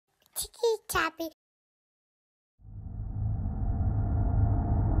Chicky Chappy.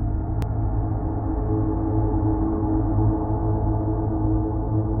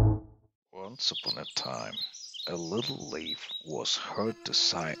 Once upon a time, a little leaf was heard to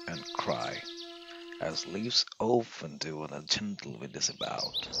sigh and cry, as leaves often do when a gentle wind is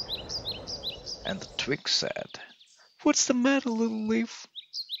about. And the twig said, "What's the matter, little leaf?"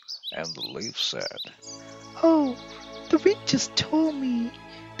 And the leaf said, Oh, the wind just told me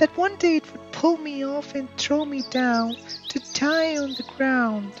that one day it would pull me off and throw me down to die on the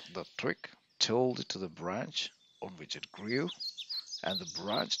ground. The twig told it to the branch on which it grew, and the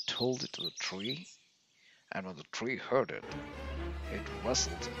branch told it to the tree, and when the tree heard it, it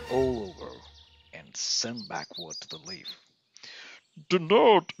rustled all over and sent backward to the leaf. "Do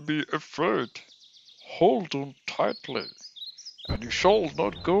not be afraid. Hold on tightly, and you shall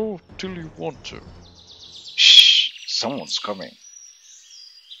not go till you want to." Shh! Someone's coming.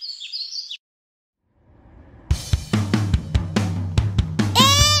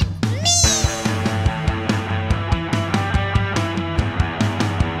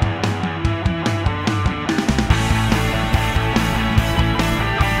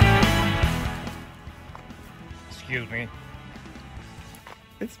 Excuse me.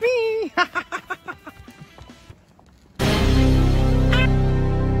 It's me!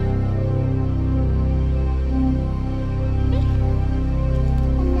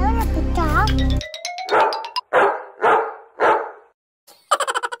 Another the dog.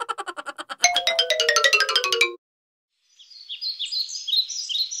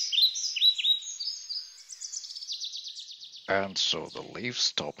 And so the leaf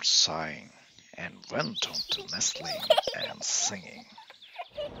stopped sighing and went on to nestling and singing.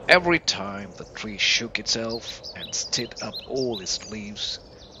 Every time the tree shook itself and stirred up all its leaves,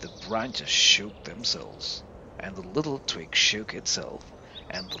 the branches shook themselves, and the little twig shook itself,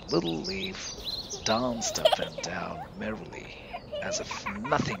 and the little leaf danced up and down merrily, as if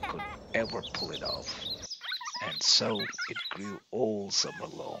nothing could ever pull it off. And so it grew all summer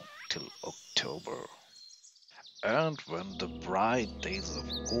long till October. And when the bright days of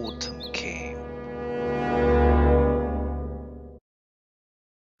autumn came,